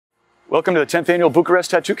Welcome to the 10th Annual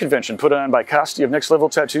Bucharest Tattoo Convention, put on by Costi of Next Level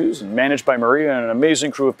Tattoos and managed by Maria and an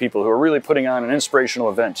amazing crew of people who are really putting on an inspirational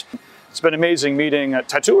event. It's been amazing meeting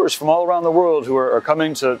tattooers from all around the world who are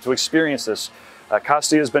coming to experience this.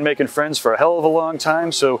 Costi has been making friends for a hell of a long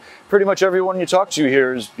time, so pretty much everyone you talk to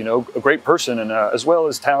here is, a great person and as well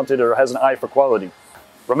as talented or has an eye for quality.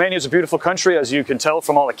 Romania is a beautiful country, as you can tell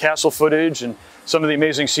from all the castle footage and some of the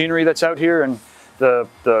amazing scenery that's out here. And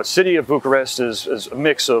the city of Bucharest is a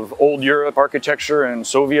mix of old Europe architecture and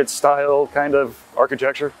Soviet style kind of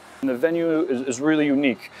architecture. And the venue is really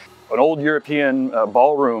unique. An old European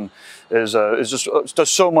ballroom does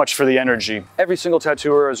so much for the energy. Every single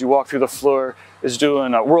tattooer, as you walk through the floor, is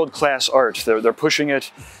doing world-class art. They're pushing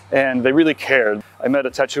it, and they really care. I met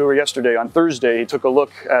a tattooer yesterday on Thursday. He took a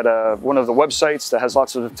look at one of the websites that has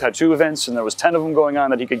lots of tattoo events, and there was 10 of them going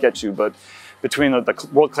on that he could get to. But between the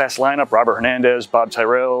world-class lineup, Robert Hernandez, Bob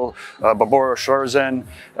Tyrrell, Babora Sharzen,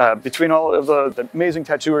 between all of the amazing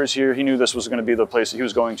tattooers here, he knew this was going to be the place that he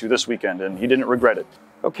was going to this weekend, and he didn't regret it.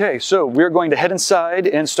 Okay, so we're going to head inside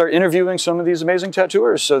and start interviewing some of these amazing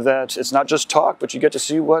tattooers so that it's not just talk, but you get to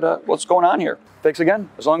see what's going on here. Thanks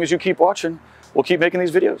again. As long as you keep watching, we'll keep making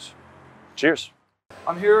these videos. Cheers.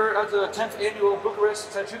 I'm here at the 10th Annual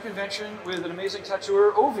Bucharest Tattoo Convention with an amazing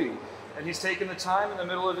tattooer, Ovi. And he's taken the time in the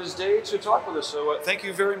middle of his day to talk with us. So thank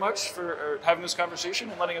you very much for having this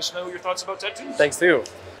conversation and letting us know your thoughts about tattoos. Thanks to you.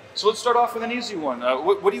 So let's start off with an easy one.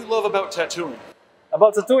 What do you love about tattooing?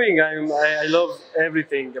 About tattooing, I love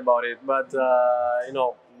everything about it. But,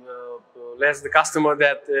 less the customer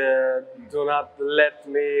that do not let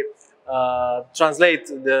me translate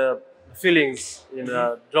the feelings in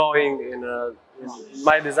a drawing, in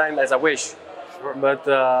my design as I wish. Sure. But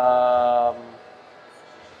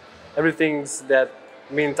everything that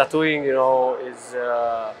means tattooing, is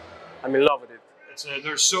I'm in love with it.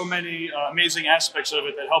 There's so many amazing aspects of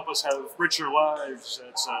it that help us have richer lives.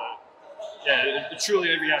 Truly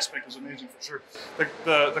every aspect is amazing for sure.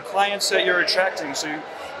 The clients that you're attracting, so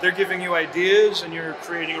they're giving you ideas and you're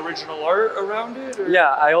creating original art around it? Or?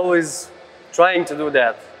 Yeah, I always trying to do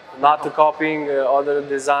that, not to copying other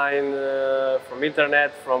design from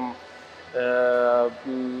internet, from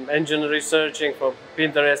engine researching from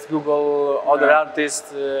Pinterest, Google, other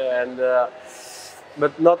artists,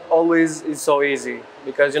 but not always is so easy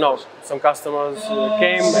because some customers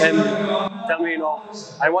came and tell me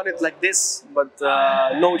I want it like this, but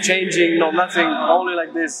no changing, no nothing, only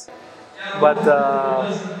like this. But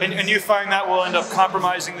and you find that will end up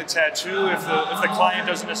compromising the tattoo if the client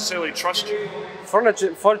doesn't necessarily trust you?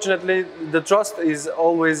 Fortunately, the trust is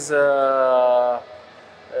always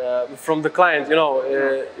from the client,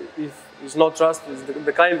 if there's no trust,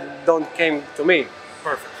 the client don't came to me.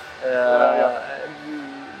 Perfect.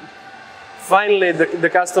 Finally, the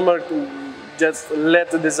customer just let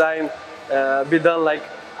the design be done like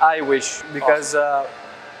I wish, because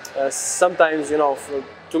sometimes, for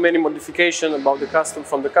too many modifications about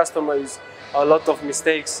from the customer is a lot of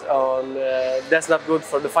mistakes, and that's not good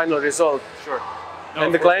for the final result. Sure. No,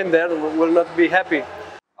 and the client there will not be happy.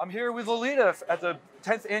 I'm here with Lolyta at the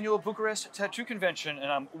 10th Annual Bucharest Tattoo Convention,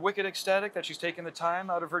 and I'm wicked ecstatic that she's taken the time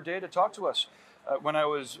out of her day to talk to us. When I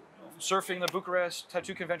was surfing the Bucharest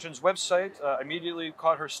Tattoo Convention's website, I immediately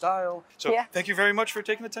caught her style. So Thank you very much for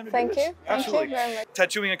taking the time to do this. Thank you. Absolutely. Thank you very much.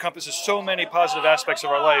 Tattooing encompasses so many positive aspects of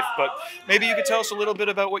our life, but maybe you could tell us a little bit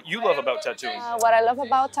about what you love about tattooing. What I love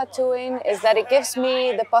about tattooing is that it gives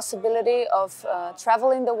me the possibility of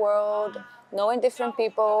traveling the world, knowing different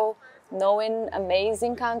people, knowing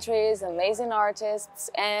amazing countries, amazing artists,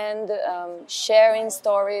 and sharing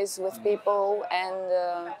stories with people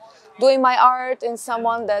and doing my art in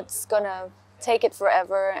someone that's gonna take it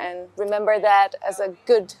forever and remember that as a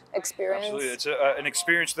good experience. Absolutely, it's an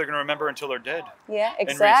experience they're gonna remember until they're dead. Yeah,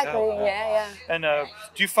 exactly, yeah. And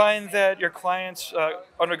do you find that your clients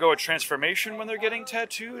undergo a transformation when they're getting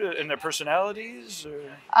tattooed in their personalities? Or?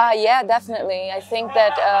 Yeah, definitely. I think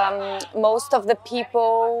that most of the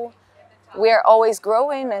people, we're always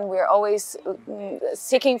growing and we're always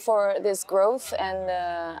seeking for this growth, and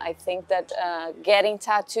I think that getting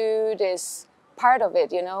tattooed is part of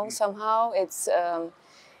it, somehow. It's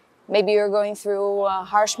maybe you're going through a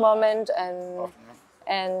harsh moment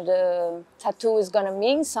and tattoo is gonna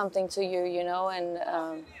mean something to you,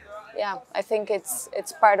 and yeah, I think it's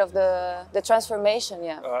part of the transformation,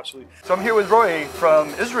 yeah. Oh, absolutely. So I'm here with Roey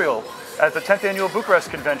from Israel at the 10th Annual Bucharest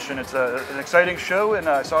Convention. It's an exciting show, and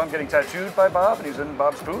I saw him getting tattooed by Bob, and he's in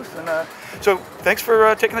Bob's booth. And so thanks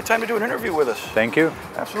for taking the time to do an interview with us. Thank you.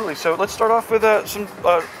 Absolutely. So let's start off with some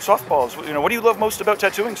softballs. What do you love most about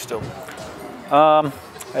tattooing still?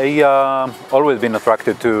 I always been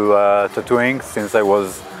attracted to tattooing since I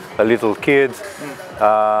was a little kid.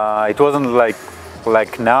 It wasn't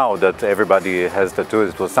like now that everybody has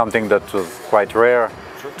tattoos. It was something that was quite rare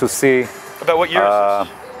to see. About what year is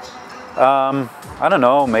this? I don't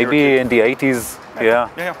know, maybe in the 80s.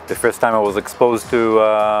 Yeah. The first time I was exposed to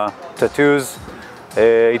tattoos.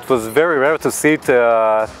 It was very rare to see it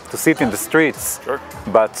in the streets. Sure.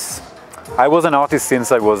 But I was an artist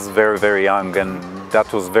since I was very, very young, and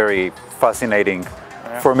that was very fascinating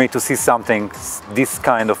for me to see something, this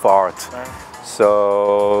kind of art.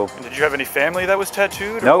 So. And did you have any family that was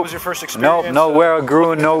tattooed? No. What was your first experience? No. Where I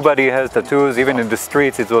grew, nobody has tattoos. Even in the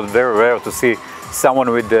streets, it was very rare to see someone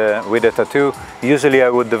with a tattoo. Usually, I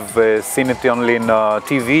would have seen it only in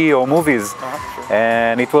TV or movies, Sure.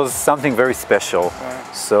 and it was something very special.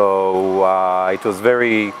 So it was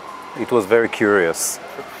very curious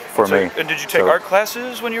for me. And did you take art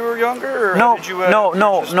classes when you were younger? Or No, did you,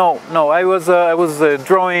 no. I was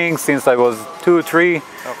drawing since I was 2, 3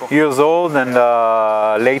 years old, and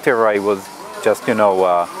later I was just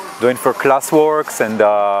doing for classworks and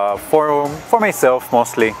for myself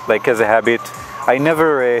mostly, like as a habit. I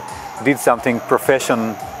never did something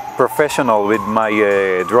professional with my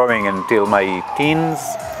drawing until my teens.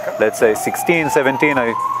 Let's say 16, 17.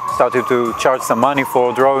 I started to charge some money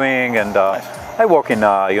for drawing, and I work in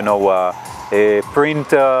a print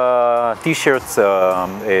t-shirts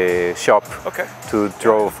shop to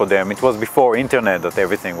draw for them. It was before internet that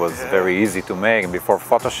everything was very easy to make, before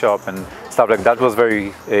Photoshop and stuff like that was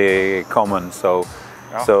very common. So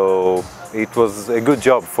it was a good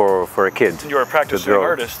job for a kid. You were a practicing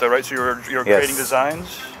artist, though, right? So you were creating designs.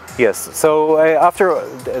 Yes. So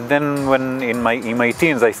when in my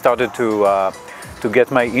teens, I started to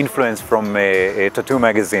get my influence from tattoo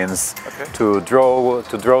magazines to draw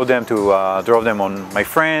them on my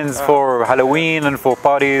friends for Halloween and for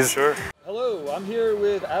parties. Sure. Hello, I'm here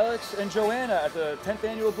with Alex and Joanna at the 10th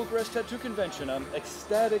Annual Bucharest Tattoo Convention. I'm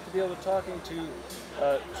ecstatic to be able to talking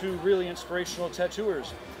to two really inspirational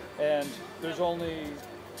tattooers. And there's only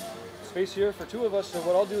space here for two of us, so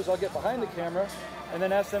what I'll do is I'll get behind the camera and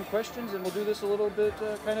then ask them questions, and we'll do this a little bit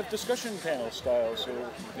kind of discussion panel style. So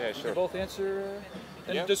you can both answer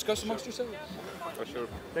and discuss amongst yourselves. For sure.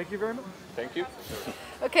 Thank you very much. Thank you.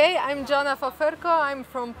 Okay, I'm Joanna Faferko. I'm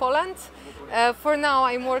from Poland. For now,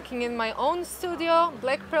 I'm working in my own studio,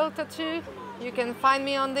 Black Pearl Tattoo. You can find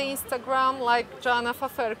me on the Instagram like Joanna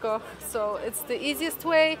Faferko. So it's the easiest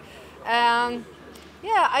way.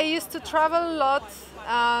 Yeah, I used to travel a lot,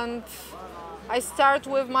 and I started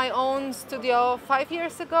with my own studio 5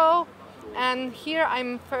 years ago, and here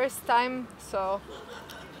I'm first time, so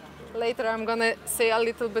later I'm gonna say a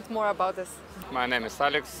little bit more about this. My name is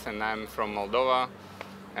Alex and I'm from Moldova,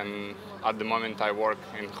 and at the moment I work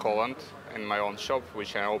in Holland in my own shop,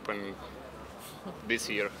 which I opened this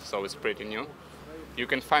year, so it's pretty new. You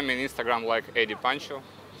can find me on Instagram like Pancho,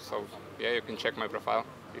 so yeah, you can check my profile.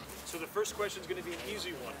 So the first question is going to be an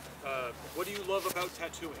easy one. What do you love about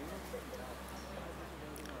tattooing?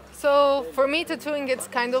 So for me, tattooing, it's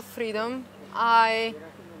kind of freedom.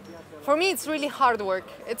 For me, it's really hard work.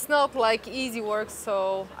 It's not like easy work,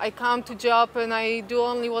 so I come to job and I do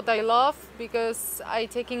only what I love because I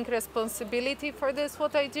taking responsibility for this,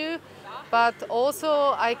 what I do, but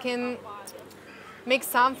also I can make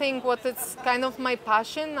something what is kind of my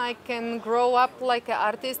passion. I can grow up like an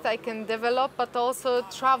artist, I can develop, but also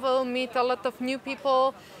travel, meet a lot of new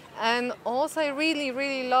people. And also I really,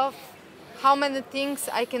 really love how many things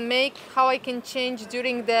I can make, how I can change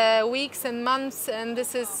during the weeks and months. And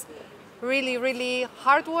this is really, really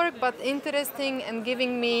hard work, but interesting and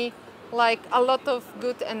giving me like a lot of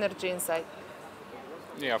good energy inside.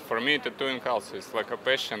 Yeah, for me tattooing also is like a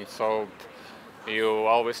passion, so you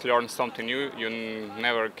always learn something new. You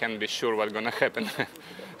never can be sure what's gonna happen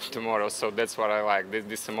tomorrow. So that's what I like.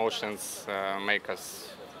 These emotions make us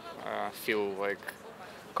feel like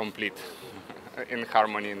complete, in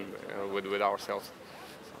harmony with ourselves.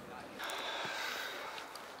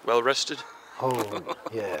 Well rested? Oh,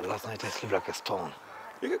 yeah, last night I slept like a stone.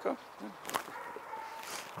 You can go.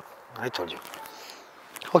 I told you.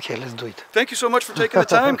 Okay, let's do it. Thank you so much for taking the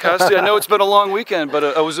time, Costi. I know it's been a long weekend, but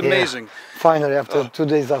it was amazing. Yeah. Finally, after 2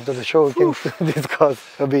 days after the show, we can discuss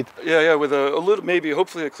a bit. Yeah, with a little, maybe,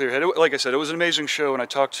 hopefully a clear head. Like I said, it was an amazing show, and I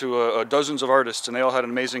talked to dozens of artists, and they all had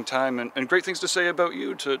an amazing time, and great things to say about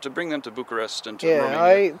you to bring them to Bucharest and to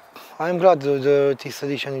Romania. I'm glad this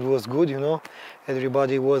edition it was good, you know.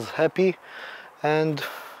 Everybody was happy, and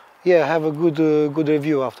yeah, have a good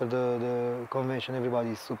review after the convention. Everybody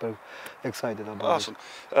is super excited about it. Awesome.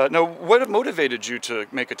 Now, what motivated you to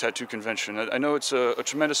make a tattoo convention? I know it's a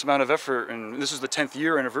tremendous amount of effort, and this is the 10th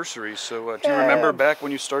year anniversary, so do you remember back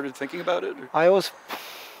when you started thinking about it? Or? I was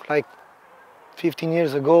like 15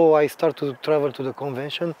 years ago, I started to travel to the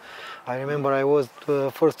convention. I remember I was the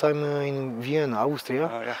first time in Vienna, Austria,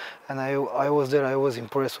 and I was there. I was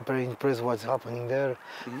impressed, super impressed what's happening there,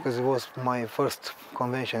 because it was my first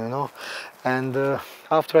convention, you know. And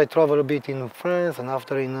after I traveled a bit in France and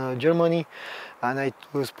after in Germany, and I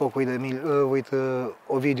spoke with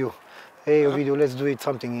Ovidiu. Hey, Ovidiu, let's do it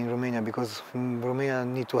something in Romania, because in Romania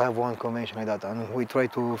need to have one convention like that, and we try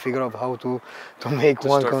to figure out how to make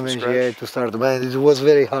one convention, to start. But it was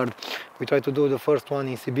very hard. We tried to do the first one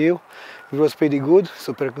in Sibiu. It was pretty good,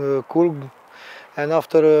 super cool. And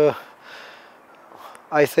after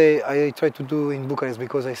I try to do in Bucharest,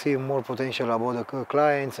 because I see more potential about the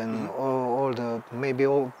clients and all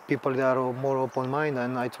people that are more open-minded,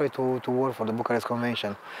 and I try to work for the Bucharest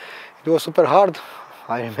convention. It was super hard.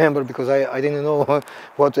 I remember, because I didn't know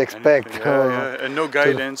what to expect. And no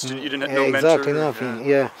guidance, you didn't have no mentor. Exactly, nothing,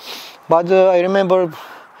 But I remember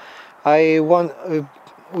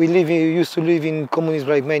we used to live in communism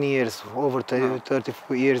like many years, over 30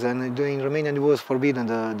 years, and in Romania it was forbidden,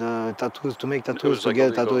 the tattoos, to make tattoos, to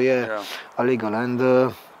get tattoo, illegal. And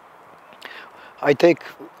I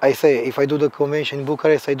say, if I do the convention in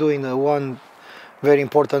Bucharest, I do in one very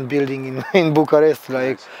important building in Bucharest,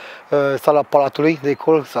 like Sala Palatului, they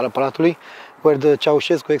call Sala Palatului, where the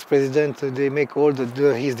Ceausescu ex-president, they make all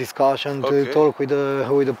his discussion, to talk with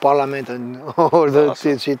the parliament and all the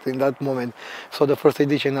shit in that moment. So the first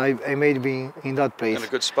edition I made in that place. In a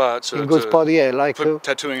good spot. So in a good spot, like put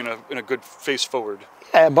tattooing in a good face forward.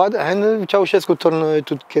 Yeah, but and Ceausescu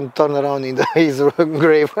can turn around in his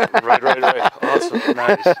grave. Right. Awesome,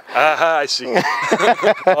 nice. Aha, I see.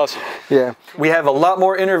 Awesome. Yeah. We have a lot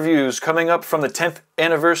more interviews coming up from the 10th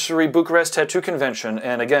anniversary Bucharest Tattoo Convention.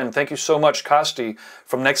 And again, thank you so much, Costi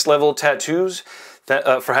from Next Level Tattoos,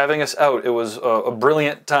 for having us out. It was a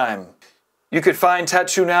brilliant time. You could find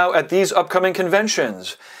Tattoo Now at these upcoming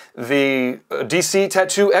conventions. The DC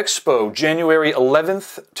Tattoo Expo, January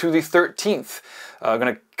 11th to the 13th.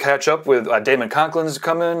 Going to catch up with Damon Conklin's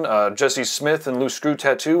coming, Jesse Smith and Loose Screw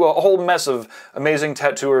Tattoo. A whole mess of amazing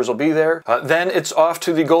tattooers will be there. Then it's off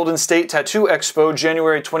to the Golden State Tattoo Expo,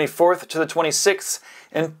 January 24th to the 26th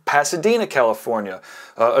in Pasadena, California.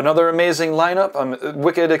 Another amazing lineup. I'm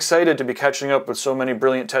wicked excited to be catching up with so many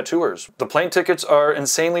brilliant tattooers. The plane tickets are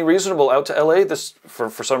insanely reasonable out to LA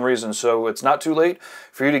for some reason, so it's not too late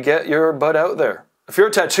for you to get your butt out there. If you're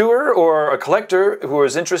a tattooer or a collector who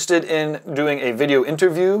is interested in doing a video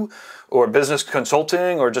interview or business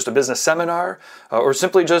consulting or just a business seminar or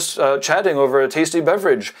simply just chatting over a tasty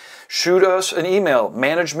beverage, shoot us an email,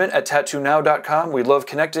 management@tattoonow.com. We love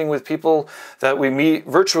connecting with people that we meet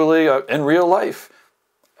virtually in real life.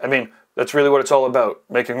 I mean, that's really what it's all about,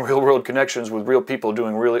 making real-world connections with real people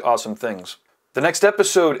doing really awesome things. The next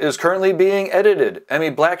episode is currently being edited. Emmy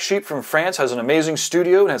Black Sheep from France has an amazing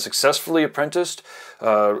studio and has successfully apprenticed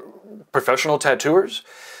professional tattooers.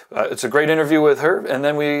 It's a great interview with her. And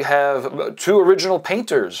then we have two original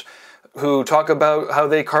painters who talk about how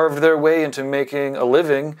they carved their way into making a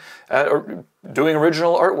living at doing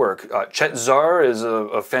original artwork. Chet Zar is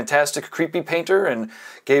a fantastic creepy painter, and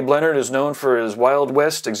Gabe Leonard is known for his Wild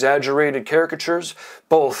West exaggerated caricatures.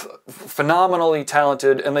 Both phenomenally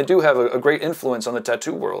talented, and they do have a great influence on the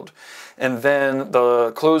tattoo world. And then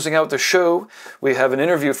closing out the show, we have an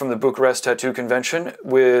interview from the Bucharest Tattoo Convention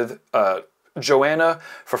with Joanna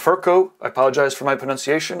Faferko, I apologize for my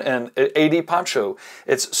pronunciation, and AD Pancho.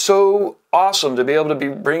 It's so awesome to be able to be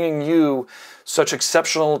bringing you such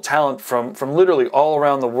exceptional talent from literally all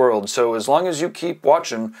around the world. So as long as you keep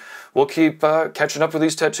watching, we'll keep catching up with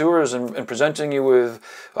these tattooers and presenting you with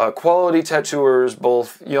quality tattooers,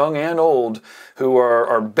 both young and old, who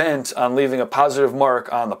are bent on leaving a positive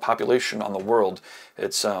mark on the population, on the world.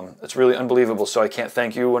 It's really unbelievable, so I can't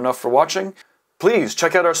thank you enough for watching. Please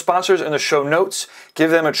check out our sponsors in the show notes, give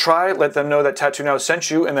them a try, let them know that Tattoo Now sent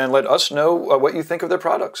you, and then let us know what you think of their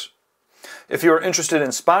products. If you are interested in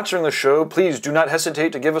sponsoring the show, please do not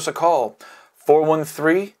hesitate to give us a call.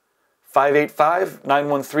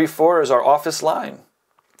 413-585-9134 is our office line.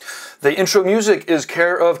 The intro music is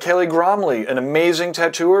care of Kelly Gromley, an amazing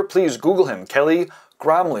tattooer. Please Google him, Kelly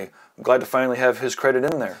Gromley. I'm glad to finally have his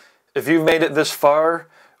credit in there. If you've made it this far,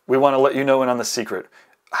 we want to let you know in on the secret.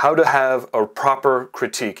 How to have a proper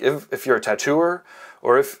critique. If you're a tattooer,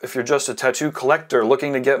 or if you're just a tattoo collector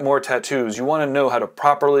looking to get more tattoos, you want to know how to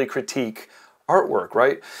properly critique artwork,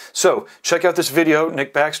 right? So check out this video.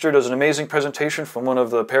 Nick Baxter does an amazing presentation from one of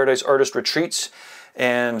the Paradise Artist Retreats,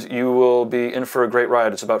 and you will be in for a great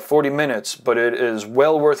ride. It's about 40 minutes, but it is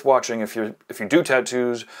well worth watching if you do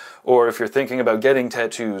tattoos, or if you're thinking about getting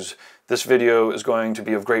tattoos. This video is going to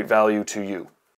be of great value to you.